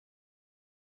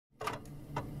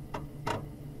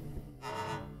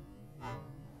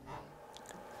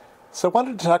So I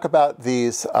wanted to talk about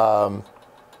these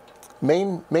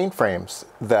mainframes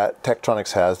that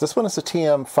Tektronix has. This one is a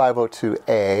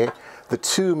TM502A. The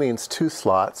 2 means 2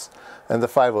 slots, and the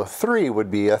 503 would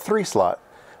be a 3 slot.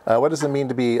 What does it mean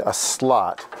to be a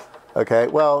slot? Okay,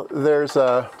 well, there's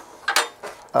a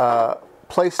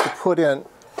place to put in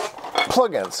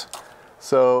plugins.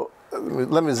 So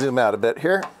let me zoom out a bit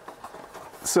here.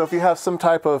 So if you have some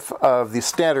type of these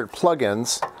standard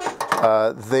plugins,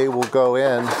 they will go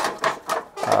in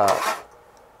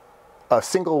a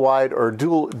single wide or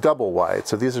double wide.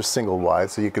 So these are single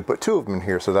wide. So you could put 2 of them in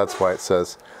here. So that's why it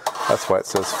says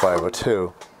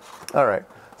 502. All right.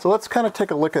 So let's kind of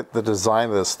take a look at the design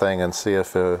of this thing and see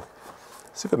if it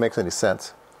makes any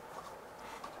sense.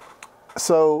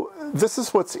 So this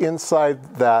is what's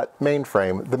inside that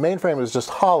mainframe. The mainframe is just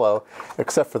hollow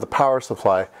except for the power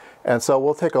supply. And so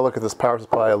we'll take a look at this power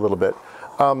supply a little bit.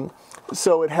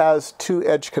 So it has 2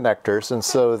 edge connectors, and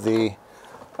so the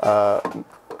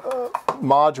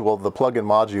module, the plug-in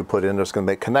module you put in, there's going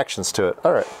to make connections to it.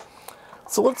 All right.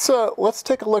 So let's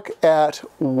take a look at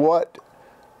what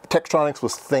Tektronix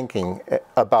was thinking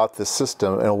about this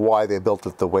system and why they built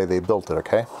it the way they built it.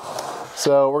 Okay.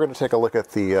 So we're going to take a look at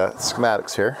the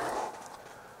schematics here.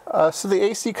 So the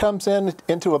AC comes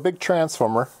into a big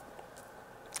transformer.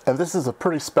 And this is a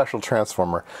pretty special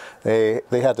transformer. They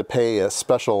had to pay a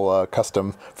special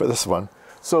custom for this one.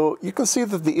 So you can see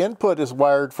that the input is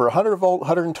wired for 100 volt,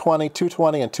 120,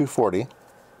 220, and 240.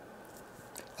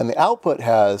 And the output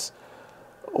has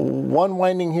one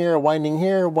winding here, winding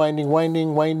here, winding.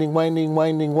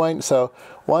 So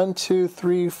 1, 2,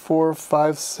 3, 4,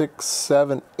 5, 6,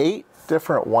 7, 8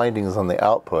 different windings on the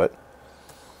output.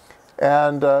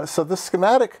 And so the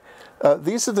schematic,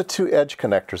 these are the 2 edge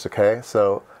connectors, okay?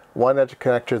 So one edge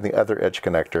connector and the other edge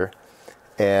connector.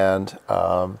 And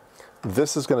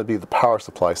this is going to be the power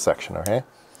supply section, okay?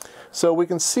 So we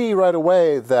can see right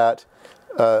away that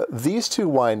these 2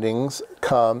 windings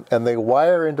come and they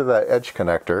wire into that edge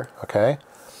connector, okay?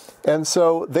 And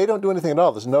so they don't do anything at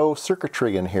all. There's no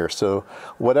circuitry in here. So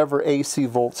whatever AC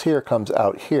volts here comes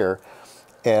out here.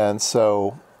 And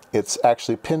so it's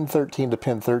actually pin 13 to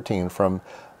pin 13 from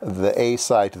the A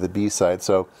side to the B side.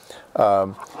 So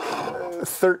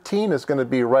 13 is going to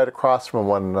be right across from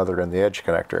one another in the edge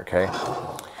connector, okay?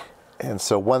 And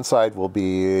so one side will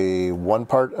be one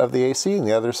part of the AC and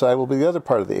the other side will be the other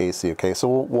part of the AC, okay? So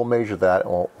we'll measure that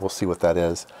and we'll see what that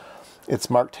is. It's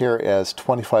marked here as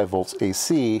 25 volts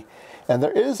AC, and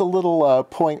there is a little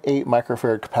 0.8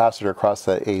 microfarad capacitor across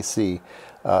that AC,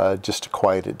 just to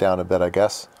quiet it down a bit, I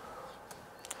guess.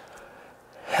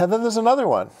 And then there's another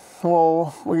one.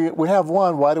 Well, we have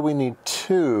one. Why do we need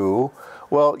 2?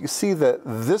 Well, you see that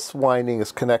this winding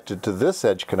is connected to this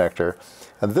edge connector,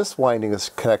 and this winding is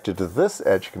connected to this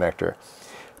edge connector.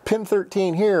 Pin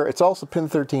 13 here, it's also pin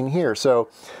 13 here. So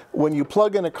when you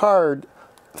plug in a card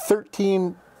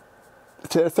 13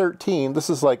 to 13, this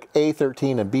is like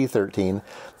A13 and B13,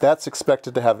 that's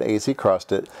expected to have an AC across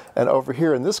it. And over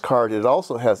here in this card, it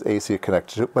also has AC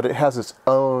connected to it, but it has its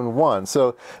own one.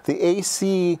 So the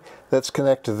AC that's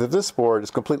connected to this board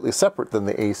is completely separate than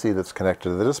the AC that's connected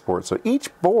to this board. So each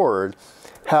board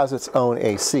has its own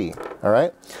AC, all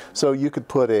right? So you could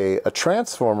put a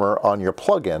transformer on your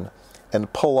plug-in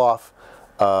and pull off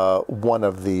one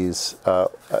of these.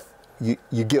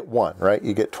 You get one, right?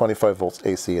 You get 25 volts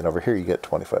AC, and over here you get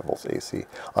 25 volts AC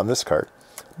on this card.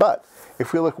 But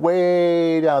if we look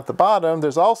way down at the bottom,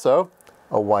 there's also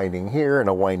a winding here and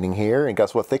a winding here, and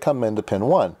guess what? They come into pin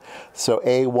 1. So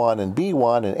A1 and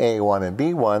B1 and A1 and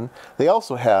B1, they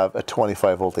also have a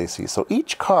 25 volt AC. So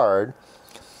each card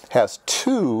has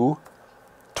 2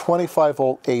 25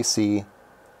 volt AC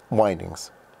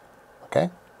windings, okay?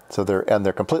 So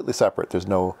they're completely separate. There's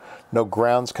no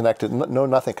grounds connected, no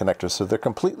nothing connected. So they're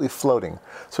completely floating.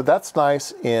 So that's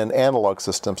nice in analog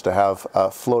systems to have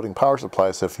floating power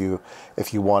supplies if you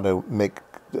want to make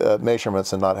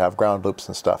measurements and not have ground loops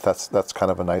and stuff. That's kind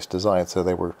of a nice design. So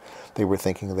they were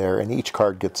thinking there, and each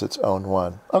card gets its own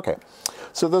one. Okay,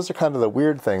 so those are kind of the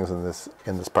weird things in this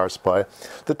power supply.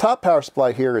 The top power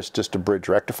supply here is just a bridge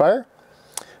rectifier.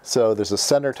 So there's a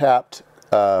center tapped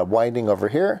winding over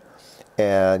here.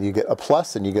 And you get a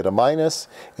plus and you get a minus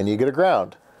and you get a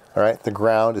ground. All right, the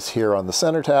ground is here on the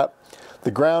center tap. The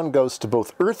ground goes to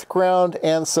both earth ground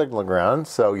and signal ground.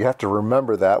 So you have to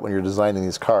remember that when you're designing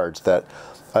these cards, that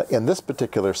in this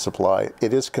particular supply,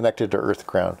 it is connected to earth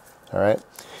ground. All right,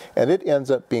 and it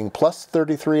ends up being plus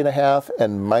 33.5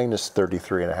 and minus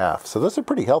 33.5. So those are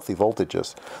pretty healthy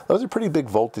voltages. Those are pretty big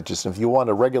voltages. And if you want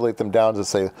to regulate them down to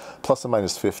say plus and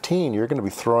minus 15, you're going to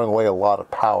be throwing away a lot of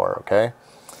power, okay?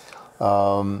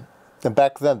 And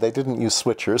back then, they didn't use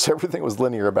switchers. Everything was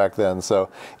linear back then. So,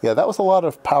 yeah, that was a lot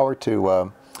of power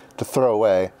to throw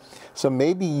away. So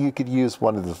maybe you could use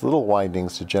one of these little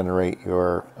windings to generate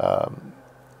your,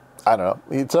 I don't know,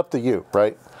 it's up to you,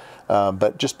 right?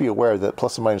 But just be aware that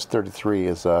plus or minus 33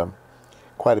 is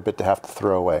quite a bit to have to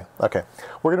throw away. Okay,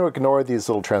 we're going to ignore these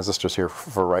little transistors here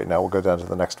for right now. We'll go down to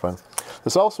the next one.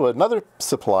 There's also another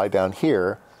supply down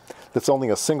here that's only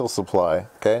a single supply,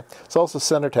 okay? It's also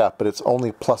center tap, but it's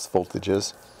only plus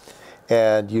voltages.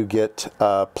 And you get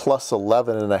plus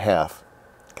 11.5,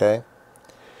 okay?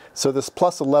 So this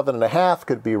plus 11.5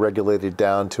 could be regulated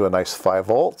down to a nice 5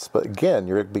 volts, but again,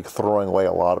 you're going to be throwing away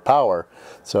a lot of power.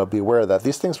 So be aware of that.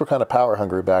 These things were kind of power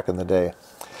hungry back in the day.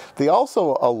 They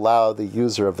also allow the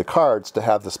user of the cards to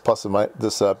have this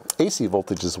AC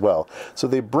voltage as well. So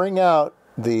they bring out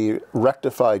the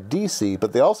rectified DC,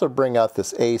 but they also bring out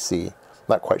this AC.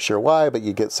 Not quite sure why, but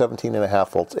you get 17.5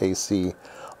 volts AC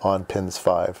on pins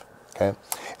 5. Okay,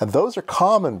 and those are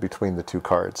common between the two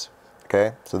cards.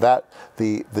 Okay, so that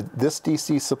this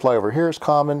DC supply over here is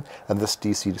common, and this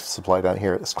DC supply down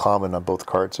here is common on both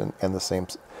cards, and the same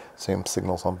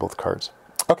signals on both cards.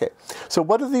 Okay, so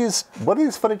what are these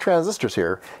funny transistors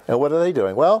here, and what are they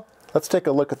doing? Well, let's take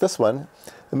a look at this one.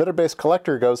 The emitter-based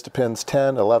collector goes to pins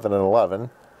 10, 11, and 11.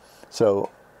 So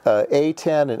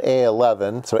A10 and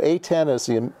A11. So A10 is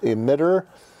the emitter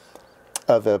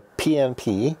of a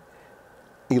PNP.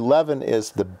 11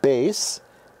 is the base,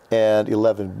 and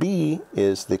 11B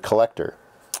is the collector.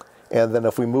 And then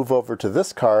if we move over to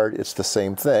this card, it's the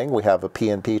same thing. We have a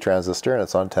PNP transistor, and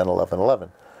it's on 10, 11,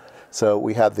 11. So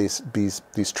we have these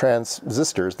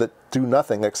transistors that do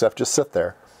nothing except just sit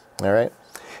there. All right.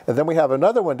 And then we have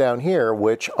another one down here,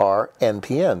 which are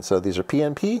NPN. So these are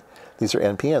PNP, these are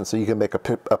NPN. So you can make a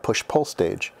push-pull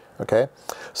stage. Okay.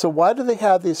 So why do they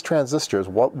have these transistors?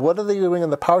 What are they doing in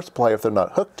the power supply if they're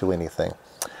not hooked to anything?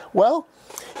 Well,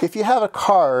 if you have a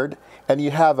card and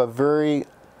you have a very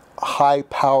high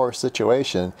power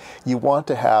situation, you want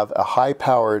to have a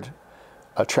high-powered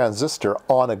transistor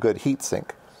on a good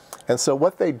heatsink. And so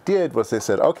what they did was they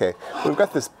said, okay, we've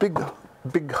got this big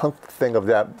hunk thing of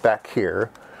that back here.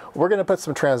 We're going to put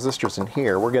some transistors in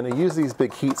here. We're going to use these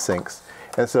big heat sinks.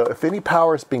 And so if any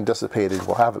power is being dissipated,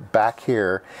 we'll have it back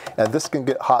here, and this can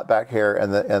get hot back here,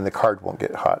 and the card won't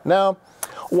get hot. Now,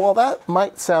 while that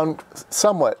might sound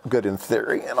somewhat good in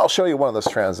theory, and I'll show you one of those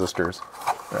transistors.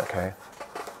 Okay,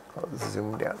 I'll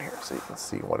zoom down here so you can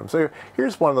see what I'm saying.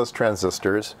 Here's one of those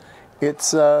transistors.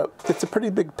 It's a pretty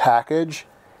big package.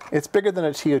 It's bigger than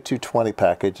a TO220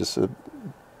 package. It's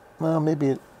well, maybe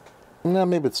it's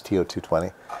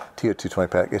TO220. TO220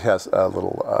 pack. It has a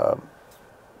little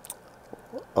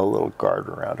guard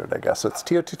around it, I guess. So it's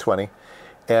TO220,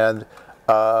 and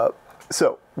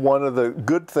so one of the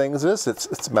good things is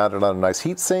it's mounted on a nice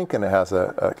heat sink, and it has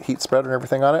a heat spreader and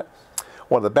everything on it.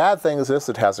 One of the bad things is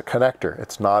it has a connector.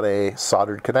 It's not a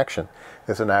soldered connection.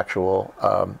 It's an actual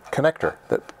connector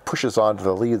that pushes onto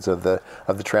the leads of the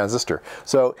transistor.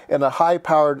 So in a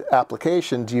high-powered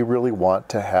application, do you really want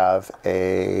to have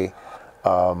a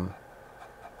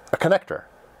connector,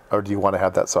 or do you want to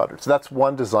have that soldered? So that's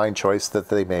one design choice that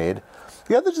they made.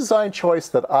 The other design choice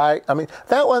that I mean,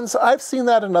 that one's, I've seen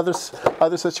that in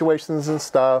other situations and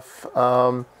stuff,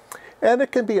 and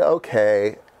it can be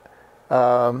okay.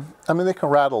 I mean, they can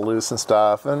rattle loose and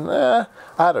stuff, and I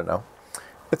don't know.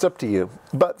 It's up to you.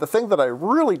 But the thing that I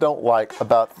really don't like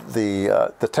about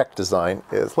the tech design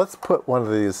is, let's put one of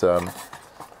these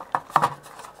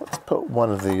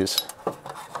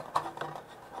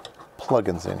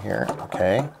plugins in here,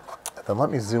 okay? And then let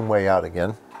me zoom way out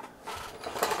again.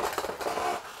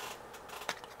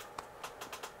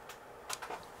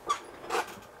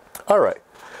 All right.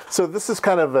 So this is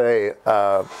kind of a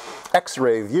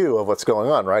X-ray view of what's going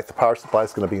on, right? The power supply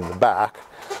is going to be in the back.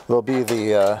 There'll be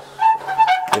the,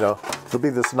 there'll be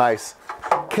this nice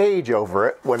cage over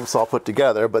it when it's all put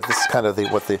together, but this is kind of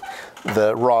what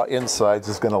the raw insides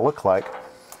is going to look like.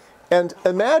 And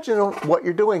imagine what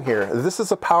you're doing here. This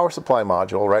is a power supply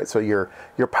module, right? So your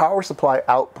power supply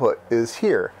output is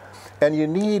here, and you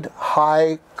need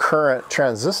high current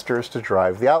transistors to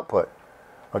drive the output.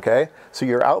 Okay, so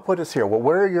your output is here. Well,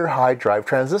 where are your high drive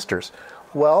transistors?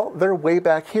 Well, they're way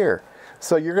back here.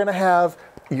 So you're going to have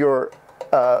your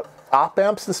op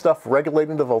amps and stuff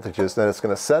regulating the voltages, then it's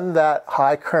going to send that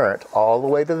high current all the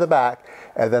way to the back,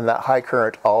 and then that high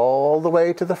current all the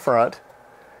way to the front.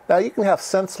 Now you can have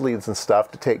sense leads and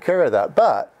stuff to take care of that,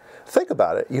 but think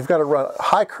about it. You've got to run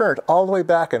high current all the way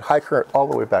back and high current all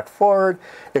the way back forward.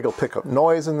 It'll pick up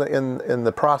noise in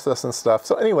the process and stuff.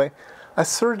 So anyway, I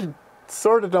sort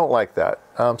of don't like that.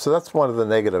 So that's one of the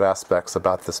negative aspects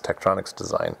about this Tektronix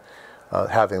design.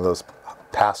 having those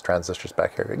pass transistors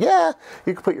back here. Yeah,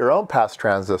 you can put your own pass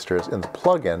transistors in the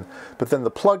plug-in, but then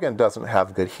the plug-in doesn't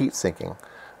have good heat sinking.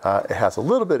 It has a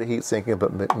little bit of heat sinking,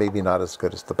 but maybe not as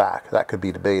good as the back. That could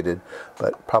be debated,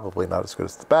 but probably not as good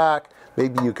as the back.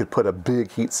 Maybe you could put a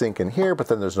big heat sink in here, but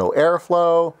then there's no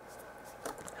airflow.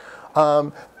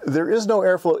 There is no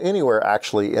airflow anywhere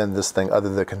actually in this thing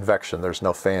other than convection. There's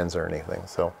no fans or anything.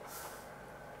 So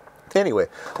anyway,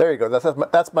 there you go.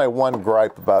 That's my one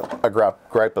gripe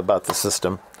about the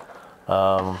system.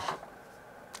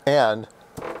 And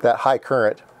that high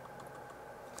current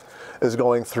is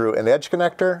going through an edge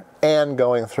connector and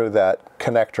going through that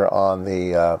connector on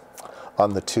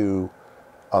the two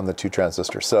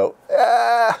transistors. So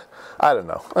I don't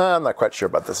know. I'm not quite sure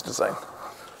about this design.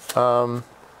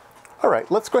 All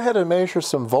right, let's go ahead and measure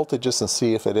some voltages and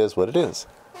see if it is what it is.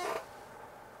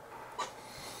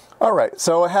 All right,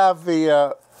 so I have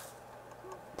the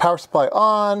power supply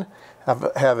on, have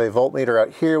a voltmeter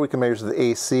out here. We can measure the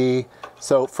AC.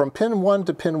 So from pin 1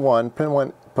 to pin 1,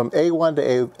 from A1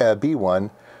 to B1,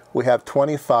 we have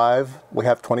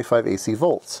 25 AC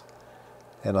volts.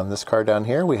 And on this card down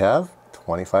here, we have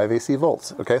 25 AC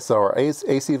volts. Okay, so our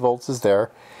AC volts is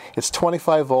there. It's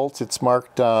 25 volts. It's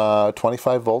marked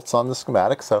 25 volts on the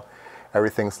schematic, so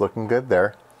everything's looking good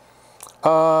there.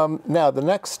 Now the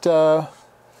next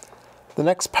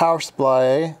power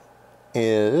supply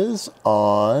is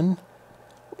on,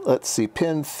 let's see,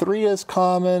 pin 3 is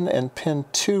common and pin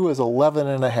 2 is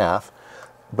 11.5,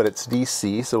 but it's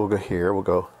DC, so we'll go here. We'll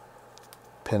go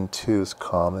pin 2 is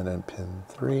common and pin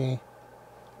 3.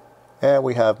 And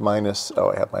we have minus,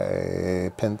 I have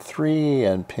my pin 3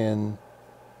 and pin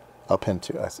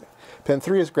 2, I see. Pin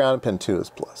 3 is ground, pin 2 is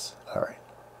plus. All right.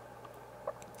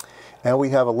 And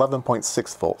we have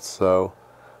 11.6 volts, so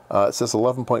it says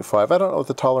 11.5. I don't know what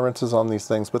the tolerance is on these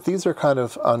things, but these are kind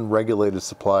of unregulated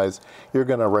supplies. You're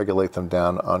going to regulate them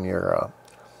down on your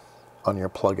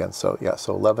plug-in. So yeah,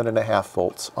 so 11.5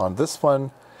 volts on this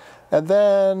one. And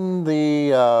then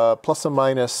the plus or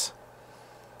minus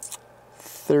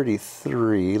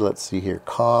 33, let's see here,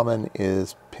 common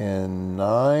is pin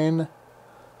 9.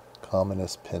 Common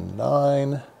is pin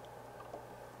 9.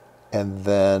 And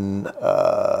then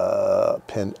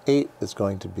pin 8 is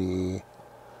going to be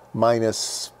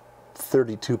minus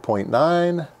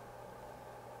 32.9.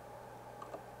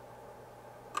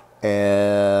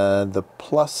 And the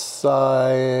plus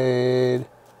side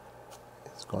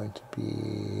is going to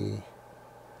be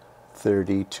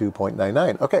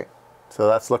 32.99. Okay, so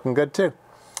that's looking good too.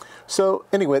 So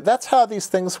anyway, that's how these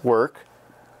things work.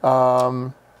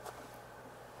 You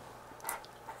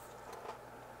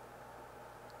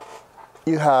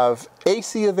have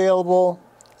AC available,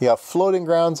 you have floating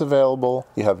grounds available,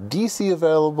 you have DC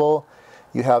available,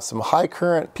 you have some high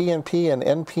current PNP and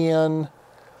NPN.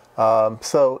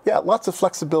 So yeah, lots of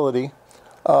flexibility.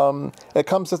 It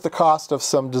comes at the cost of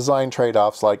some design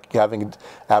trade-offs, like having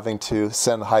to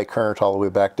send high current all the way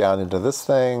back down into this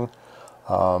thing.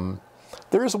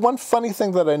 There is one funny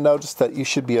thing that I noticed that you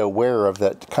should be aware of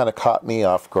that kind of caught me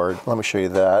off guard. Let me show you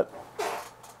that.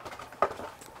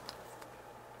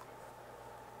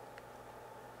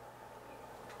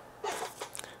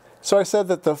 So I said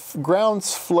that the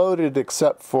grounds floated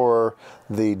except for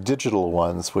the digital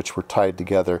ones, which were tied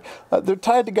together. They're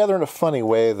tied together in a funny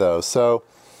way, though. So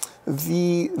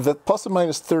the plus or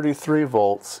minus 33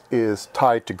 volts is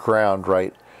tied to ground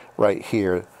right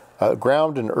here.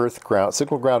 Ground and earth ground,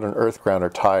 signal ground and earth ground are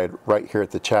tied right here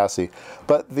at the chassis.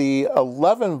 But the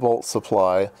 11 volt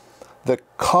supply, the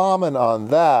common on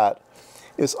that,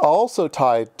 is also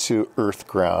tied to earth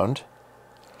ground,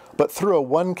 but through a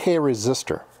 1K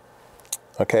resistor.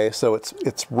 Okay, so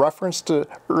it's referenced to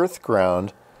earth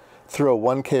ground through a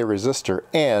 1K resistor,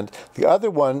 and the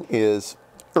other one is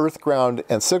earth ground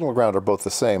and signal ground are both the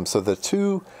same. So the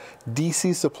two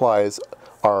DC supplies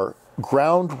are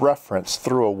ground reference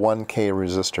through a 1K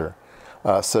resistor.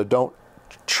 So don't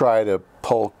try to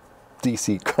pull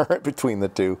DC current between the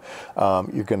two.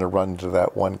 You're going to run into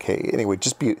that 1K. Anyway,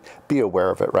 just be aware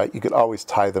of it, right? You could always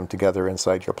tie them together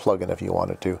inside your plug-in if you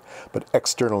wanted to, but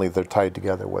externally they're tied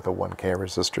together with a 1K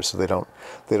resistor, so they don't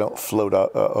float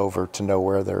over to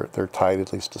nowhere. They're tied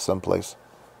at least to someplace.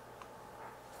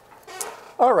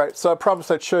 All right, so I promised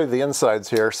I'd show you the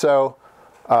insides here. So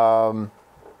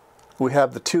we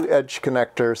have the two edge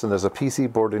connectors, and there's a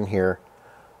PC board in here.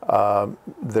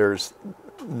 There's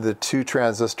the two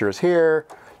transistors here,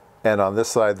 and on this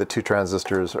side the two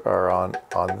transistors are on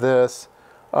this.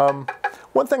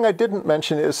 One thing I didn't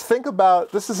mention is, think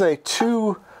about, this is a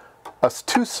two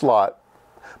slot,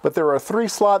 but there are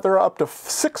there are up to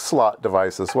 6 slot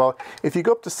devices. Well, if you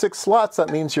go up to 6 slots, that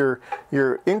means you're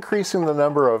increasing the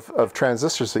number of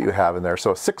transistors that you have in there.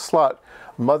 So a 6 slot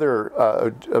mother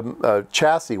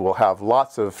chassis will have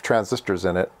lots of transistors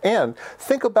in it. And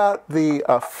think about the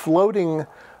floating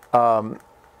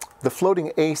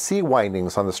AC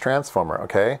windings on this transformer,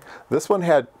 okay? This one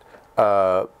had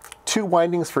 2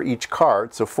 windings for each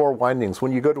card, so 4 windings.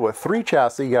 When you go to a 3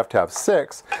 chassis, you have to have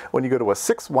 6. When you go to a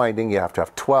 6 winding, you have to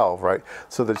have 12, right?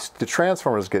 So the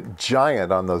transformers get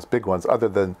giant on those big ones, other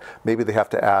than maybe they have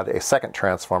to add a second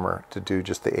transformer to do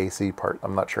just the AC part.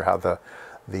 I'm not sure how the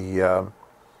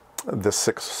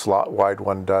 6 slot wide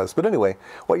one does. But anyway,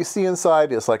 what you see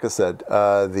inside is, like I said,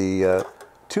 the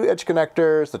 2 edge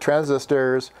connectors, the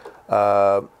transistors,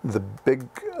 the big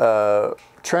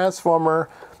transformer,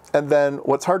 and then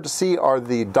what's hard to see are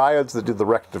the diodes that do the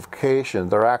rectification.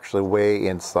 They're actually way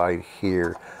inside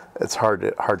here. It's hard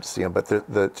to see them, but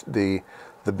the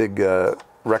big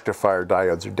rectifier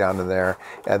diodes are down in there,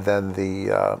 and then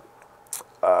the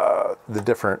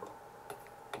different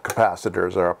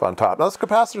capacitors are up on top. Now, those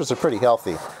capacitors are pretty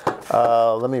healthy.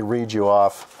 Let me read you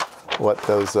off what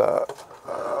those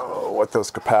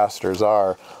capacitors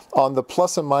are. On the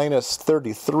plus and minus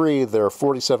 33, they're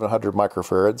 4,700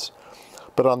 microfarads.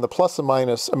 But on the plus and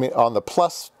minus, on the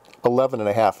plus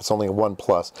 11.5, it's only 1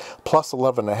 plus. Plus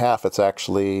 11.5, it's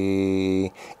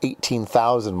actually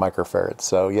 18,000 microfarads.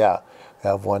 So yeah, I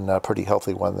have one pretty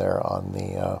healthy one there on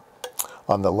the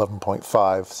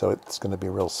 11.5. So it's going to be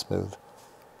real smooth.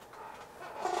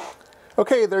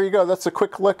 Okay, there you go. That's a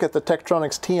quick look at the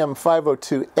Tektronix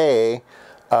TM500A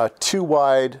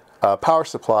 2-wide power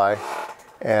supply,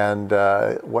 and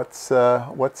what's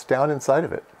down inside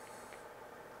of it.